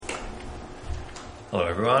Hello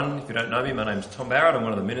everyone, if you don't know me, my name's Tom Barrett, I'm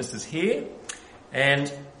one of the ministers here. And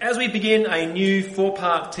as we begin a new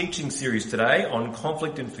 4-part teaching series today on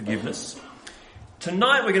conflict and forgiveness,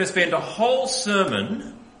 tonight we're going to spend a whole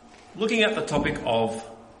sermon looking at the topic of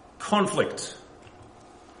conflict.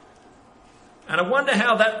 And I wonder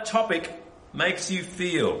how that topic makes you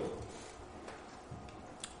feel.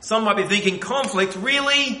 Some might be thinking, conflict,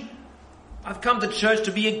 really? I've come to church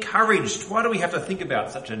to be encouraged. Why do we have to think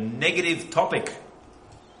about such a negative topic?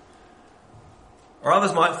 Or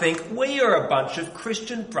others might think, we are a bunch of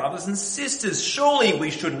Christian brothers and sisters. Surely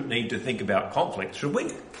we shouldn't need to think about conflict, should we?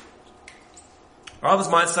 Or others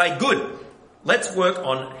might say, good, let's work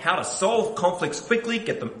on how to solve conflicts quickly,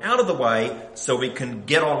 get them out of the way, so we can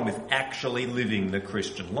get on with actually living the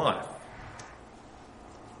Christian life.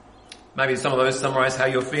 Maybe some of those summarise how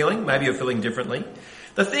you're feeling. Maybe you're feeling differently.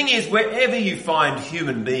 The thing is, wherever you find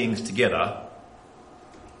human beings together,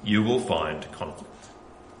 you will find conflict.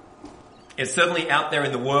 It's certainly out there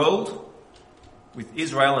in the world, with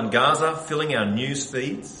Israel and Gaza filling our news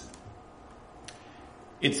feeds.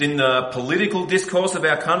 It's in the political discourse of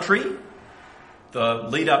our country. The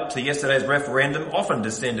lead up to yesterday's referendum often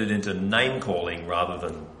descended into name-calling rather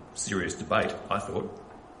than serious debate, I thought.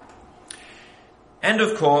 And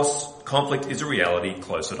of course, conflict is a reality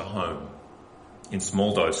closer to home, in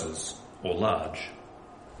small doses or large.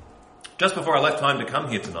 Just before I left home to come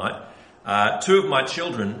here tonight, two of my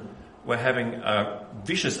children were having a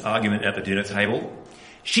vicious argument at the dinner table.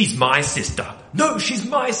 She's my sister. No, she's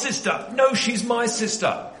my sister. No, she's my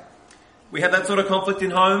sister. We have that sort of conflict in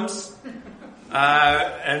homes.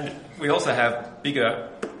 And we also have bigger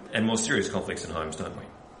and more serious conflicts in homes, don't we?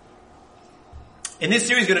 In this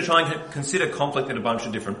series, we're going to try and consider conflict in a bunch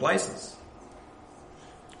of different places.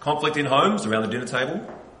 Conflict in homes, around the dinner table.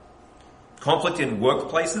 Conflict in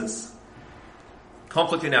workplaces.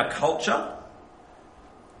 Conflict in our culture.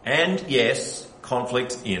 And yes,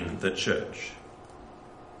 conflict in the church.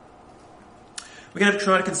 We're going to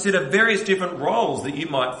try to consider various different roles that you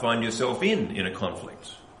might find yourself in a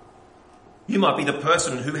conflict. You might be the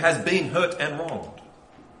person who has been hurt and wronged.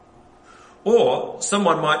 Or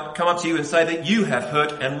someone might come up to you and say that you have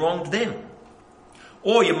hurt and wronged them.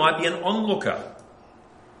 Or you might be an onlooker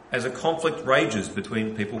as a conflict rages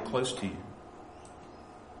between people close to you.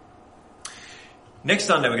 Next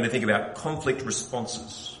Sunday we're going to think about conflict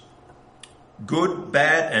responses. Good,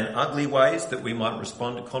 bad and ugly ways that we might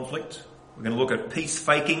respond to conflict. We're going to look at peace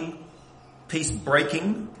faking, peace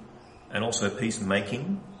breaking and also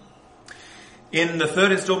peacemaking. In the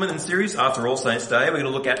third instalment in the series, after All Saints Day, we're going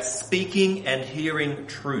to look at speaking and hearing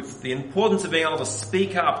truth. The importance of being able to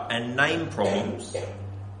speak up and name problems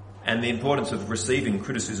and the importance of receiving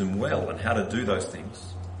criticism well and how to do those things.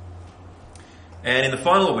 And in the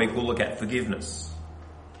final week, we'll look at forgiveness.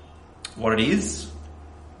 What it is,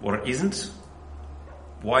 what it isn't,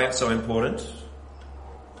 why it's so important,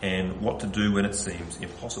 and what to do when it seems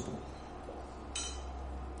impossible.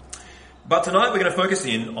 But tonight we're going to focus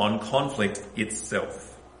in on conflict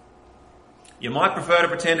itself. You might prefer to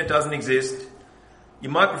pretend it doesn't exist. You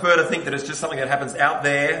might prefer to think that it's just something that happens out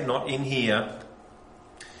there, not in here.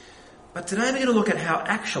 But today we're going to look at how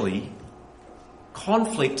actually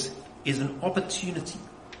conflict is an opportunity.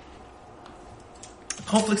 A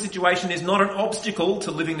conflict situation is not an obstacle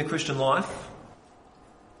to living the Christian life.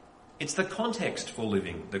 It's the context for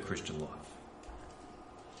living the Christian life.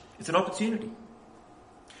 It's an opportunity.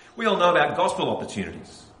 We all know about gospel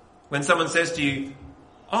opportunities. When someone says to you,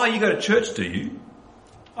 oh, you go to church, do you?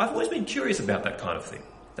 I've always been curious about that kind of thing.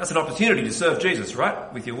 That's an opportunity to serve Jesus,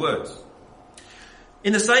 right? With your words.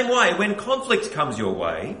 In the same way, when conflict comes your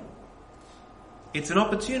way, it's an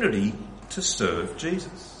opportunity to serve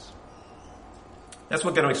Jesus. That's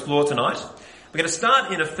what we're going to explore tonight. We're going to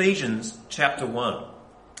start in Ephesians chapter 1.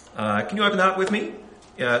 Can you open that up with me?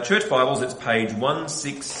 Church Bibles, it's page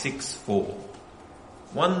 1664.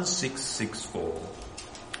 1664.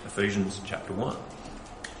 Ephesians chapter 1.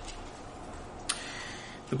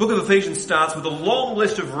 The book of Ephesians starts with a long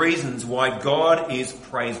list of reasons why God is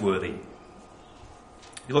praiseworthy.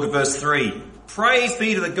 You look at verse 3. Praise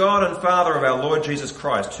be to the God and Father of our Lord Jesus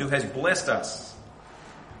Christ, who has blessed us.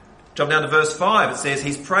 Jump down to verse 5. It says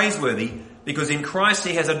he's praiseworthy because in Christ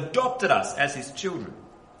he has adopted us as his children.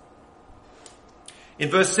 In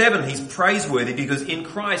verse 7, he's praiseworthy because in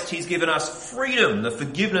Christ he's given us freedom, the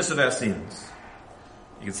forgiveness of our sins.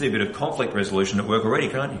 You can see a bit of conflict resolution at work already,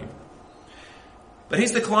 can't you? But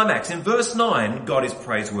here's the climax. In verse 9, God is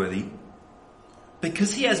praiseworthy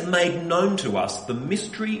because he has made known to us the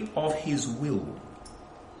mystery of his will.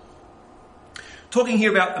 Talking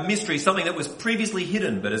here about a mystery, something that was previously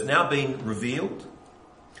hidden but has now been revealed.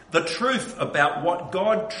 the truth about what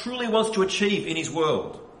God truly wants to achieve in his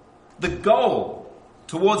world, the goal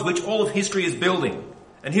towards which all of history is building.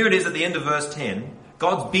 And here it is at the end of verse 10.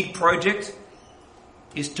 God's big project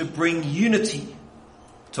is to bring unity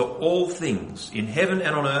to all things in heaven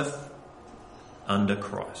and on earth under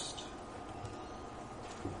Christ.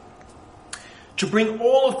 To bring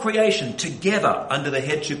all of creation together under the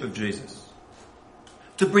headship of Jesus.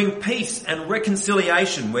 To bring peace and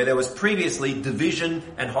reconciliation where there was previously division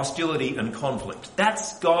and hostility and conflict.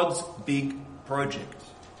 That's God's big project.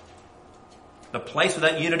 The place where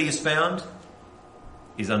that unity is found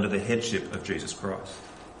is under the headship of Jesus Christ.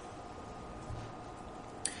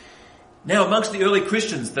 Now, amongst the early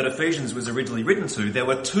Christians that Ephesians was originally written to, there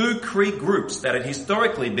were two key groups that had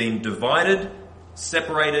historically been divided,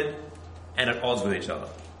 separated, and at odds with each other.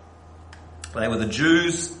 They were the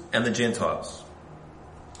Jews and the Gentiles.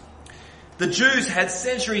 The Jews had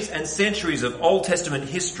centuries and centuries of Old Testament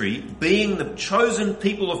history being the chosen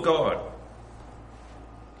people of God.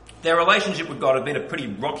 Their relationship with God had been a pretty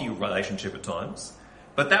rocky relationship at times,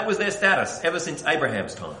 but that was their status ever since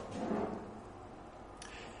Abraham's time.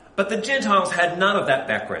 But the Gentiles had none of that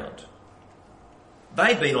background.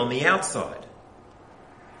 They'd been on the outside,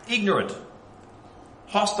 ignorant,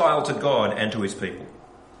 hostile to God and to his people.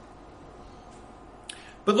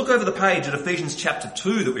 But look over the page at Ephesians chapter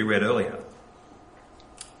 2 that we read earlier.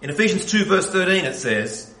 In Ephesians 2 verse 13 it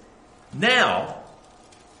says, "Now,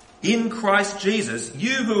 in Christ Jesus,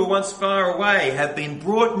 you who were once far away have been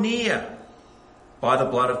brought near by the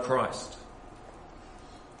blood of Christ.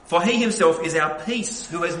 For he himself is our peace,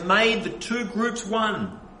 who has made the two groups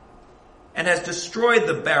one and has destroyed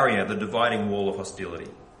the barrier, the dividing wall of hostility.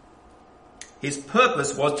 His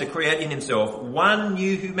purpose was to create in himself one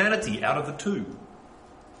new humanity out of the two,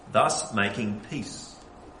 thus making peace.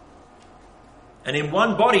 And in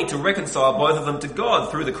one body to reconcile both of them to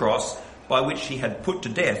God through the cross, by which he had put to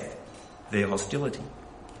death their hostility."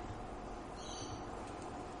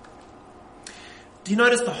 Do you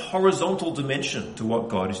notice the horizontal dimension to what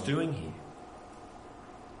God is doing here?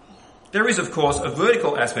 There is, of course, a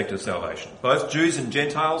vertical aspect of salvation. Both Jews and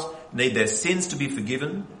Gentiles need their sins to be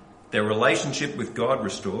forgiven, their relationship with God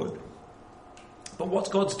restored. But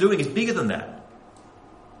what God's doing is bigger than that.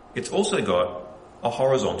 It's also got a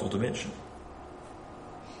horizontal dimension.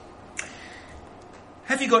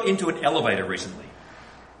 Have you got into an elevator recently?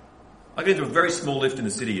 I got into a very small lift in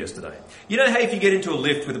the city yesterday. You know how if you get into a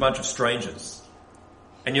lift with a bunch of strangers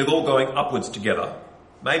and you're all going upwards together,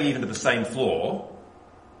 maybe even to the same floor,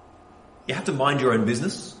 you have to mind your own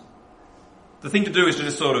business? The thing to do is to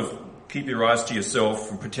just sort of keep your eyes to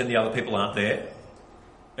yourself and pretend the other people aren't there.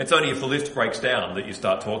 It's only if the lift breaks down that you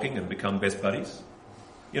start talking and become best buddies.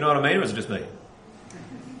 You know what I mean, or is it just me?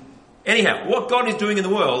 Anyhow, what God is doing in the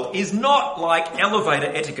world is not like elevator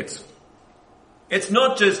etiquette. It's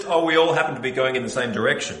not just, we all happen to be going in the same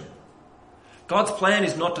direction. God's plan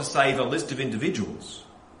is not to save a list of individuals.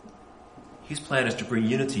 His plan is to bring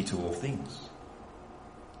unity to all things,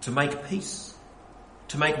 to make peace,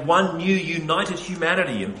 to make one new united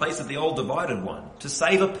humanity in place of the old divided one, to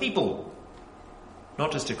save a people,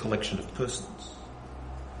 not just a collection of persons.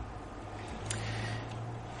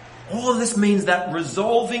 All of this means that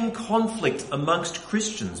resolving conflict amongst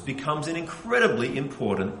Christians becomes an incredibly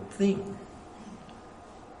important thing.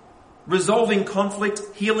 Resolving conflict,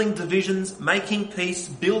 healing divisions, making peace,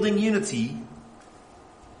 building unity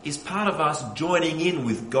is part of us joining in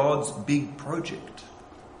with God's big project.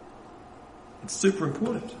 It's super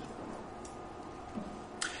important.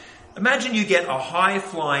 Imagine you get a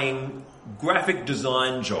high-flying graphic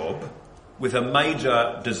design job with a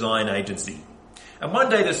major design agency. And one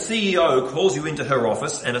day the CEO calls you into her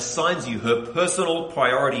office and assigns you her personal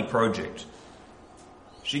priority project.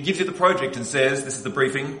 She gives you the project and says, this is the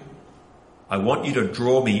briefing, "I want you to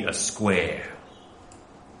draw me a square."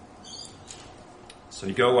 So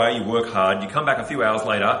you go away, you work hard, you come back a few hours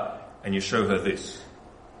later and you show her this.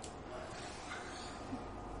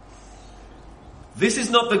 This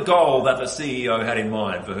is not the goal that the CEO had in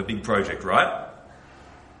mind for her big project, right?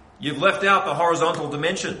 You've left out the horizontal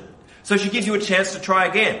dimension. So she gives you a chance to try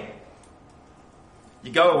again.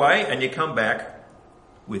 You go away and you come back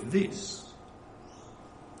with this.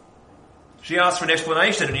 She asks for an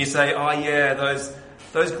explanation and you say,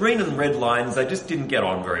 those green and red lines, they just didn't get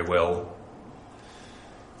on very well.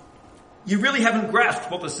 You really haven't grasped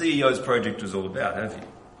what the CEO's project was all about, have you?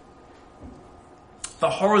 The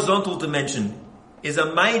horizontal dimension is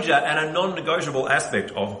a major and a non-negotiable aspect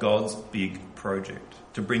of God's big project,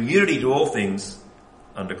 to bring unity to all things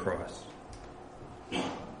under Christ.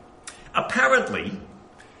 Apparently,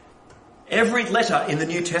 Every letter in the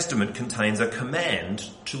New Testament contains a command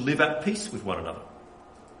to live at peace with one another.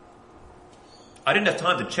 I didn't have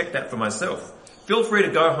time to check that for myself. Feel free to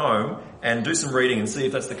go home and do some reading and see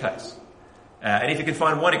if that's the case. And if you can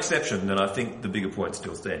find one exception, then I think the bigger point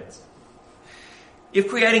still stands. If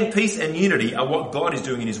creating peace and unity are what God is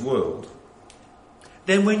doing in his world,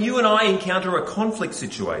 then when you and I encounter a conflict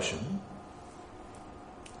situation,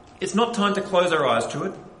 it's not time to close our eyes to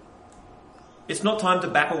it. It's not time to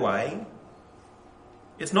back away.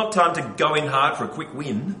 It's not time to go in hard for a quick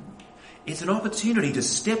win. It's an opportunity to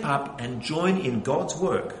step up and join in God's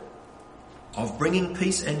work of bringing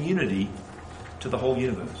peace and unity to the whole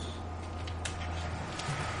universe.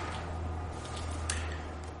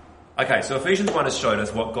 Okay, so Ephesians 1 has shown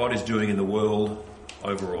us what God is doing in the world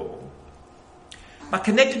overall. But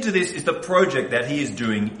connected to this is the project that he is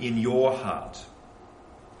doing in your heart.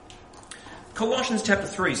 Colossians chapter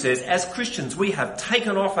 3 says, as Christians we have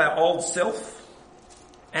taken off our old self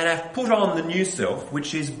and have put on the new self,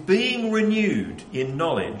 which is being renewed in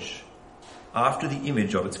knowledge after the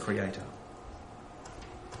image of its creator.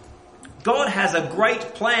 God has a great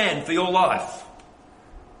plan for your life.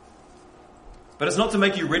 But it's not to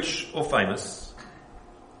make you rich or famous.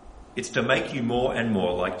 It's to make you more and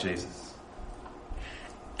more like Jesus.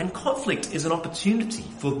 And conflict is an opportunity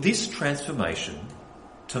for this transformation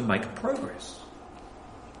to make progress.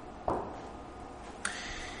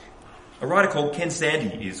 A writer called Ken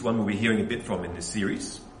Sande is one we'll be hearing a bit from in this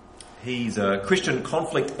series. He's a Christian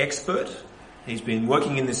conflict expert. He's been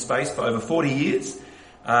working in this space for over 40 years.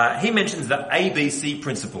 He mentions the ABC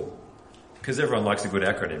principle, because everyone likes a good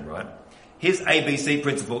acronym, right? His ABC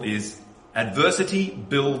principle is adversity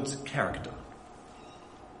builds character.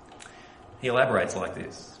 He elaborates like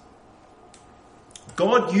this.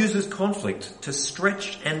 God uses conflict to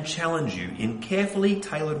stretch and challenge you in carefully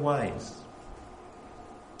tailored ways.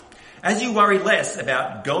 As you worry less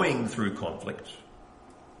about going through conflict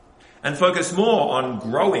and focus more on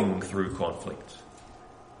growing through conflict,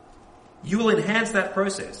 you will enhance that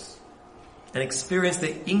process and experience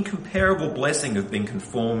the incomparable blessing of being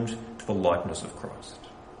conformed to the likeness of Christ.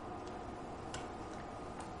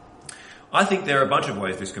 I think there are a bunch of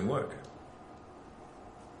ways this can work.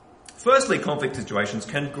 Firstly, conflict situations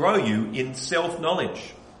can grow you in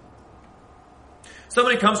self-knowledge.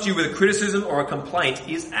 Somebody comes to you with a criticism or a complaint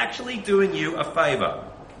is actually doing you a favour.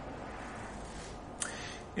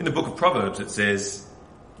 In the book of Proverbs it says,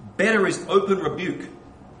 better is open rebuke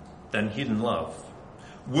than hidden love.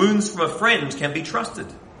 Wounds from a friend can be trusted,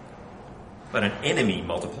 but an enemy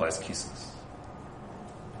multiplies kisses.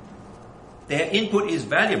 Their input is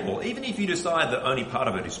valuable, even if you decide that only part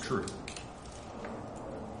of it is true.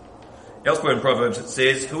 Elsewhere in Proverbs it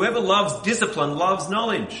says, whoever loves discipline loves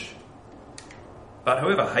knowledge, but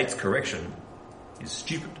whoever hates correction is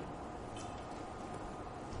stupid.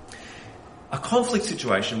 A conflict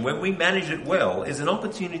situation, when we manage it well, is an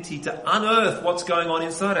opportunity to unearth what's going on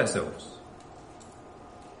inside ourselves.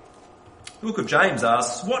 The book of James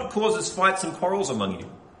asks, what causes fights and quarrels among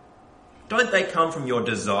you? Don't they come from your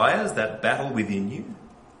desires that battle within you?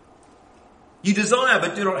 You desire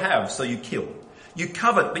but do not have, so you kill. You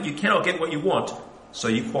covet but you cannot get what you want, so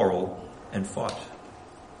you quarrel and fight.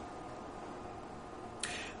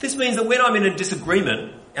 This means that when I'm in a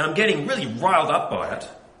disagreement and I'm getting really riled up by it,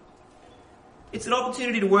 it's an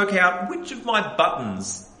opportunity to work out which of my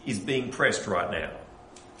buttons is being pressed right now.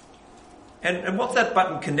 And what's that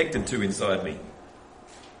button connected to inside me?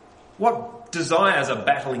 What desires are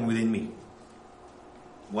battling within me?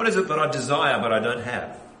 What is it that I desire but I don't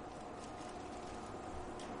have?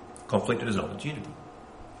 Conflict is an opportunity.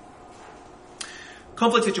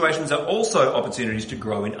 Conflict situations are also opportunities to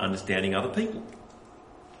grow in understanding other people.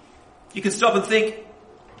 You can stop and think,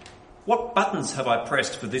 what buttons have I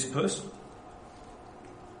pressed for this person?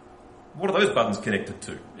 What are those buttons connected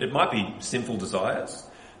to? It might be sinful desires,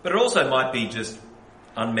 but it also might be just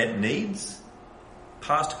unmet needs,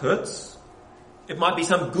 past hurts. It might be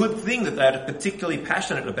some good thing that they're particularly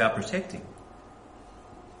passionate about protecting.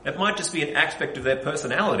 It might just be an aspect of their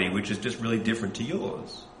personality which is just really different to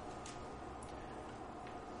yours.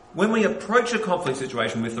 When we approach a conflict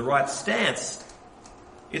situation with the right stance,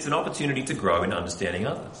 it's an opportunity to grow in understanding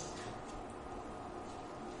others.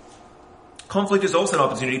 Conflict is also an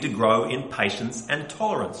opportunity to grow in patience and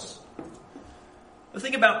tolerance. The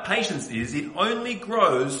thing about patience is it only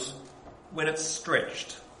grows when it's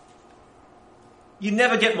stretched. You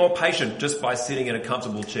never get more patient just by sitting in a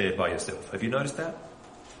comfortable chair by yourself. Have you noticed that?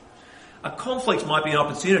 A conflict might be an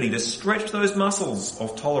opportunity to stretch those muscles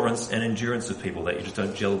of tolerance and endurance of people that you just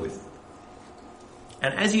don't gel with.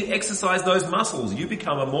 And as you exercise those muscles, you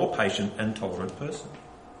become a more patient and tolerant person.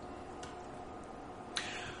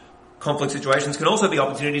 Conflict situations can also be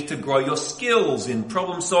opportunities to grow your skills in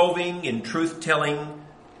problem solving, in truth telling,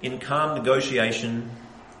 in calm negotiation,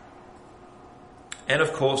 and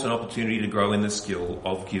of course an opportunity to grow in the skill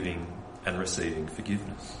of giving and receiving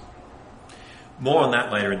forgiveness. More on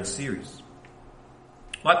that later in the series.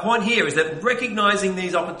 My point here is that recognising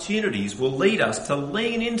these opportunities will lead us to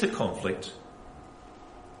lean into conflict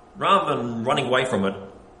rather than running away from it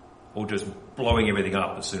or just blowing everything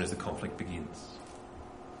up as soon as the conflict begins.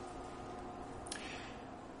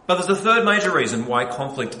 But there's a third major reason why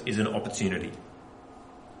conflict is an opportunity.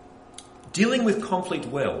 Dealing with conflict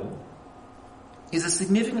well is a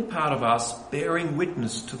significant part of us bearing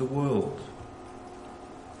witness to the world.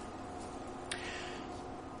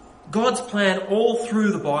 God's plan all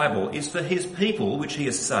through the Bible is for his people, which he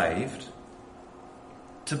has saved,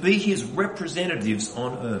 to be his representatives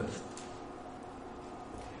on earth.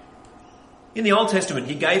 In the Old Testament,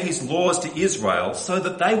 he gave his laws to Israel so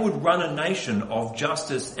that they would run a nation of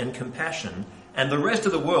justice and compassion, and the rest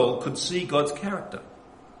of the world could see God's character.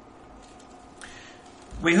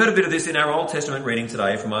 We heard a bit of this in our Old Testament reading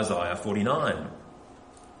today from Isaiah 49.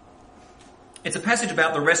 It's a passage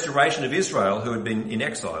about the restoration of Israel who had been in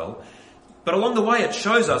exile, but along the way it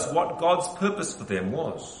shows us what God's purpose for them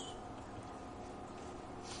was.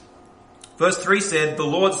 Verse 3 said, "The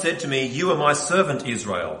Lord said to me, 'You are my servant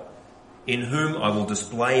Israel, in whom I will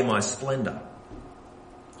display my splendour.'"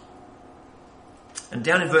 And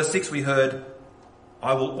down in verse 6 we heard,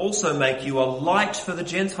 "I will also make you a light for the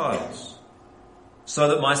Gentiles, so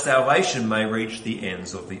that my salvation may reach the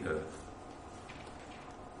ends of the earth."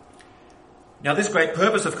 Now this great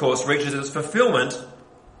purpose, of course, reaches its fulfillment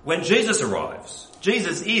when Jesus arrives.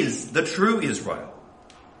 Jesus is the true Israel,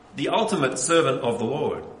 the ultimate servant of the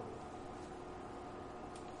Lord.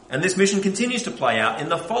 And this mission continues to play out in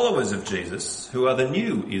the followers of Jesus, who are the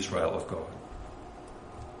new Israel of God.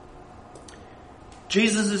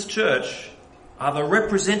 Jesus' church are the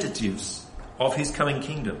representatives of his coming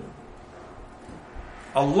kingdom,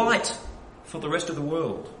 a light for the rest of the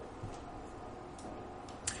world.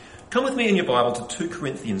 Come with me in your Bible to 2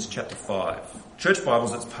 Corinthians chapter 5. Church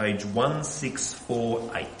Bibles, it's page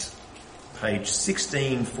 1648. Page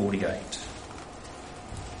 1648.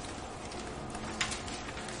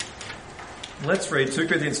 Let's read 2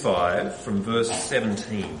 Corinthians 5 from verse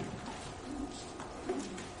 17.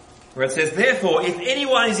 Where it says, "Therefore, if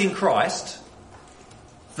anyone is in Christ,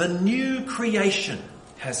 the new creation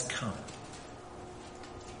has come."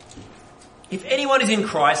 If anyone is in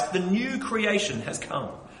Christ, the new creation has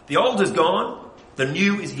come. The old is gone, the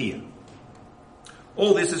new is here.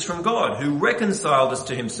 All this is from God, who reconciled us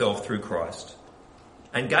to himself through Christ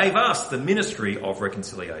and gave us the ministry of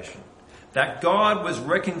reconciliation. That God was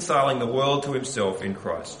reconciling the world to himself in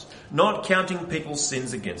Christ, not counting people's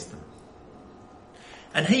sins against them.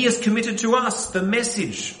 And he has committed to us the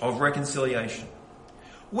message of reconciliation.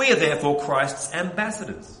 We are therefore Christ's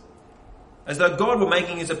ambassadors, as though God were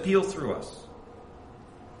making his appeal through us.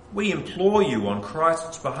 We implore you on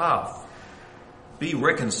Christ's behalf, be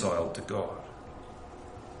reconciled to God.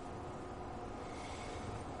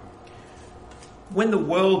 When the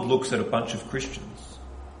world looks at a bunch of Christians,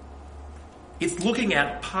 it's looking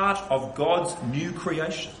at part of God's new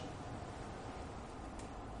creation.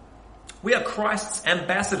 We are Christ's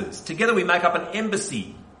ambassadors. Together we make up an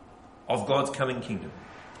embassy of God's coming kingdom.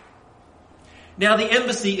 Now the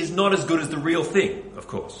embassy is not as good as the real thing, of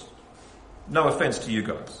course. No offence to you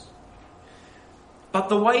guys. But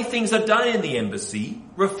the way things are done in the embassy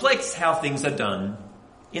reflects how things are done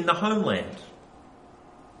in the homeland.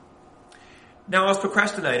 Now, I was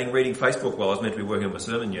procrastinating reading Facebook while I was meant to be working on my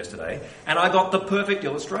sermon yesterday, and I got the perfect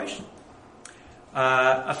illustration.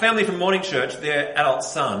 A family from Morning Church, their adult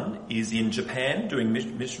son is in Japan doing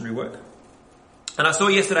missionary work. And I saw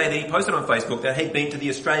yesterday that he posted on Facebook that he'd been to the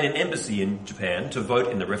Australian Embassy in Japan to vote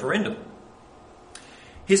in the referendum.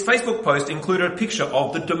 His Facebook post included a picture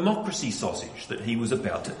of the democracy sausage that he was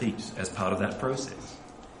about to eat as part of that process.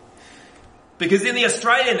 Because in the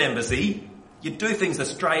Australian Embassy, you do things the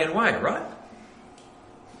Australian way, right?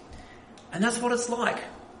 And that's what it's like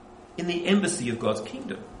in the embassy of God's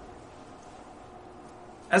kingdom.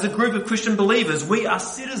 As a group of Christian believers, we are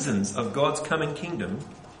citizens of God's coming kingdom.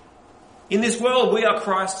 In this world, we are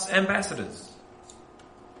Christ's ambassadors.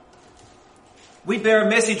 We bear a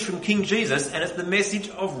message from King Jesus, and it's the message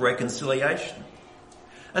of reconciliation.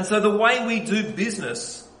 And so the way we do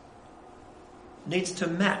business needs to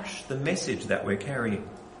match the message that we're carrying.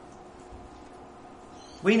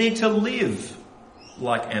 We need to live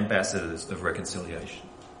like ambassadors of reconciliation,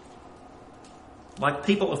 like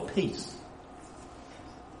people of peace.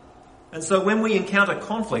 And so when we encounter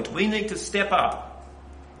conflict, we need to step up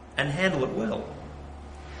and handle it well.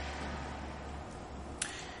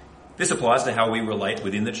 This applies to how we relate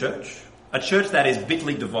within the church. A church that is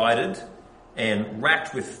bitterly divided and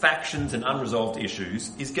racked with factions and unresolved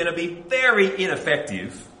issues is going to be very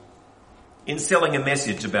ineffective in selling a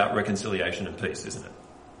message about reconciliation and peace, isn't it?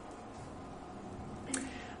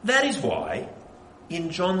 That is why in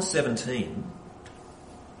John 17,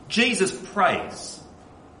 Jesus prays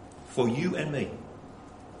for you and me.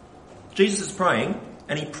 Jesus is praying,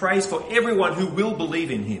 and he prays for everyone who will believe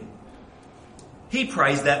in him. He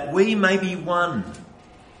prays that we may be one,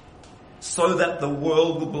 so that the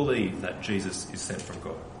world will believe that Jesus is sent from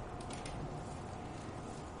God.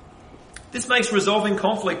 This makes resolving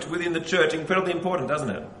conflict within the church incredibly important, doesn't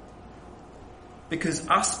it? Because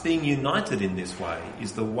us being united in this way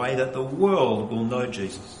is the way that the world will know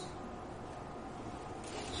Jesus.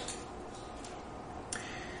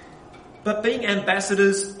 But being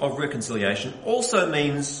ambassadors of reconciliation also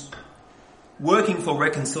means working for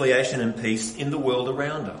reconciliation and peace in the world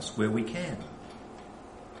around us where we can.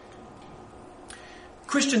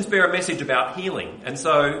 Christians bear a message about healing, and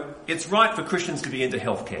so it's right for Christians to be into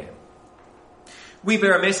healthcare. We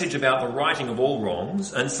bear a message about the righting of all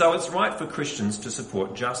wrongs, and so it's right for Christians to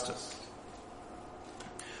support justice.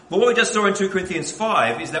 But what we just saw in 2 Corinthians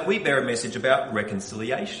 5 is that we bear a message about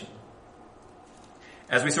reconciliation.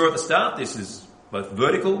 As we saw at the start, this is both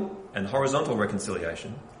vertical and horizontal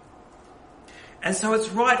reconciliation. And so it's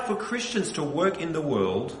right for Christians to work in the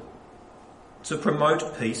world to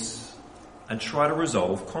promote peace and try to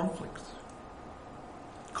resolve conflict.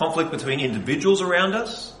 Conflict between individuals around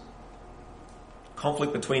us,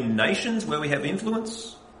 conflict between nations where we have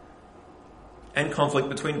influence, and conflict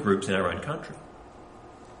between groups in our own country.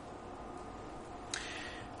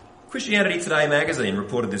 Christianity Today magazine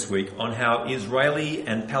reported this week on how Israeli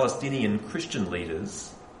and Palestinian Christian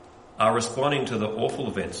leaders are responding to the awful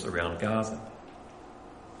events around Gaza.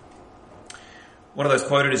 One of those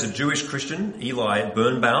quoted is a Jewish Christian, Eli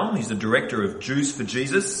Birnbaum. He's the director of Jews for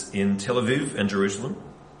Jesus in Tel Aviv and Jerusalem.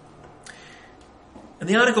 And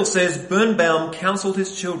the article says Birnbaum counselled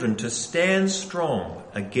his children to stand strong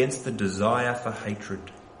against the desire for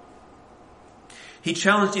hatred. He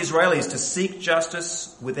challenged Israelis to seek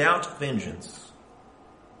justice without vengeance.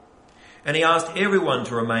 And he asked everyone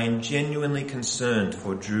to remain genuinely concerned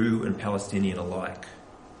for Jew and Palestinian alike,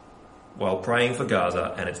 while praying for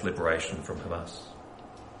Gaza and its liberation from Hamas.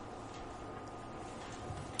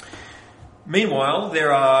 Meanwhile,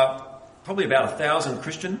 there are probably about 1,000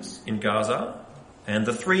 Christians in Gaza, and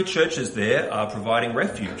the 3 churches there are providing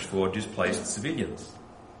refuge for displaced civilians.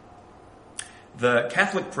 The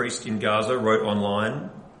Catholic priest in Gaza wrote online,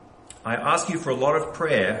 "I ask you for a lot of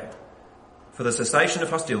prayer for the cessation of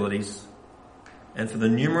hostilities and for the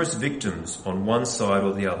numerous victims on one side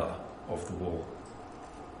or the other of the war."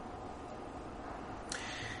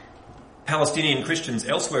 Palestinian Christians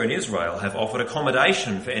elsewhere in Israel have offered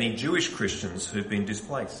accommodation for any Jewish Christians who've been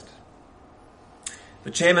displaced.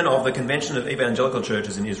 The chairman of the Convention of Evangelical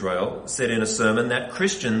Churches in Israel said in a sermon that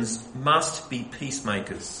Christians must be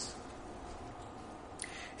peacemakers.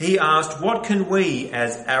 He asked, what can we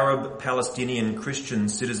as Arab Palestinian Christian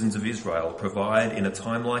citizens of Israel provide in a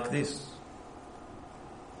time like this?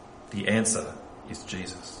 The answer is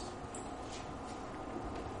Jesus.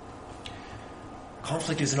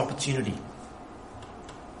 Conflict is an opportunity.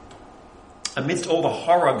 Amidst all the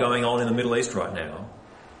horror going on in the Middle East right now,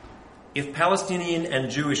 if Palestinian and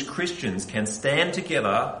Jewish Christians can stand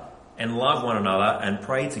together and love one another and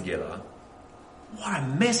pray together, what a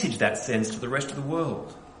message that sends to the rest of the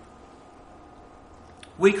world.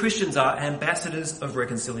 We Christians are ambassadors of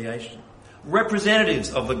reconciliation,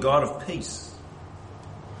 representatives of the God of peace.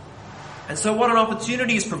 And so what an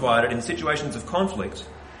opportunity is provided in situations of conflict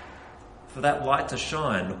for that light to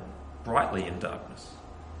shine brightly in darkness.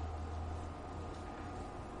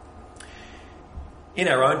 In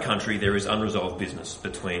our own country, there is unresolved business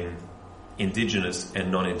between Indigenous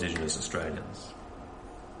and non-Indigenous Australians.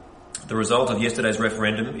 The result of yesterday's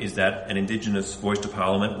referendum is that an Indigenous voice to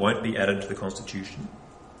Parliament won't be added to the Constitution.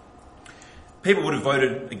 People would have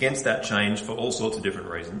voted against that change for all sorts of different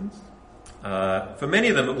reasons. For many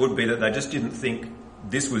of them, it would be that they just didn't think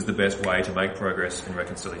this was the best way to make progress in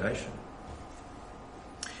reconciliation.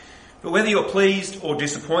 But whether you're pleased or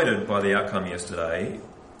disappointed by the outcome yesterday,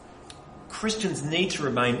 Christians need to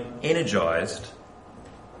remain energised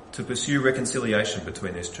to pursue reconciliation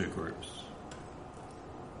between these two groups.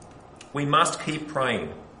 We must keep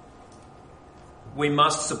praying. We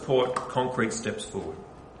must support concrete steps forward.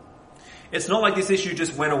 It's not like this issue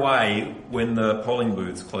just went away when the polling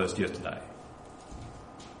booths closed yesterday.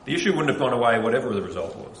 The issue wouldn't have gone away whatever the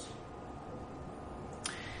result was.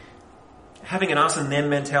 having an us and them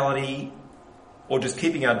mentality, or just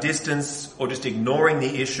keeping our distance, or just ignoring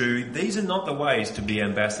the issue, these are not the ways to be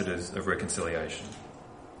ambassadors of reconciliation.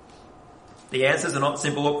 The answers are not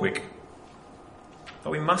simple or quick, but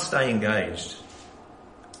we must stay engaged,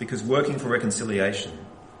 because working for reconciliation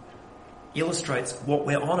illustrates what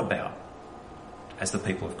we're on about as the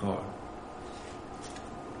people of God.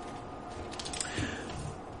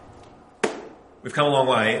 We've come a long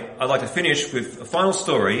way. I'd like to finish with a final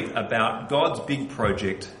story about God's big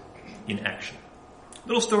project in action. A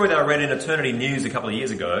little story that I read in Eternity News a couple of years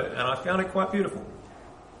ago, and I found it quite beautiful.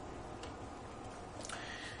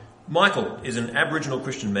 Michael is an Aboriginal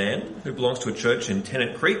Christian man who belongs to a church in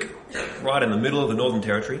Tennant Creek, right in the middle of the Northern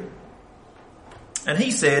Territory. And he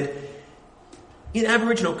said, in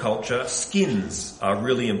Aboriginal culture, skins are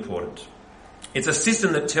really important. It's a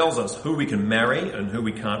system that tells us who we can marry and who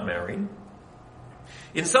we can't marry.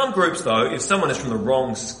 In some groups, though, if someone is from the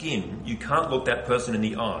wrong skin, you can't look that person in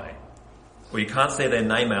the eye, or you can't say their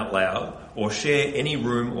name out loud, or share any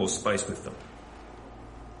room or space with them.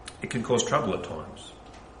 It can cause trouble at times.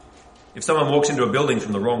 If someone walks into a building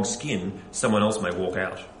from the wrong skin, someone else may walk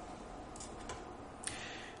out.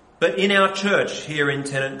 But in our church here in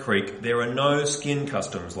Tennant Creek, there are no skin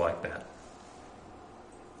customs like that.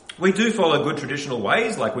 We do follow good traditional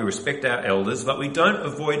ways, like we respect our elders, but we don't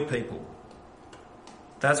avoid people.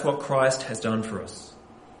 That's what Christ has done for us.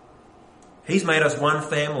 He's made us one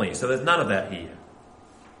family, so there's none of that here.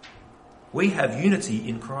 We have unity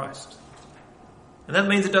in Christ. And that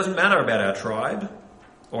means it doesn't matter about our tribe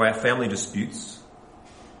or our family disputes.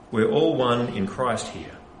 We're all one in Christ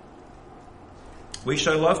here. We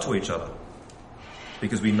show love to each other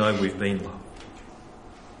because we know we've been loved.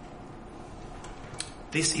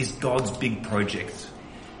 This is God's big project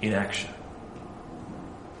in action.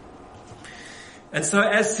 And so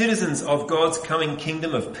as citizens of God's coming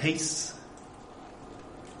kingdom of peace,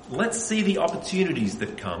 let's see the opportunities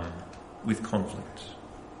that come with conflict.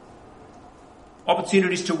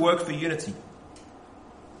 Opportunities to work for unity.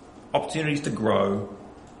 Opportunities to grow.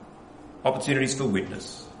 Opportunities for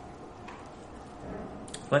witness.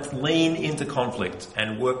 Let's lean into conflict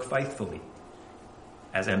and work faithfully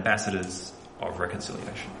as ambassadors of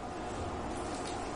reconciliation.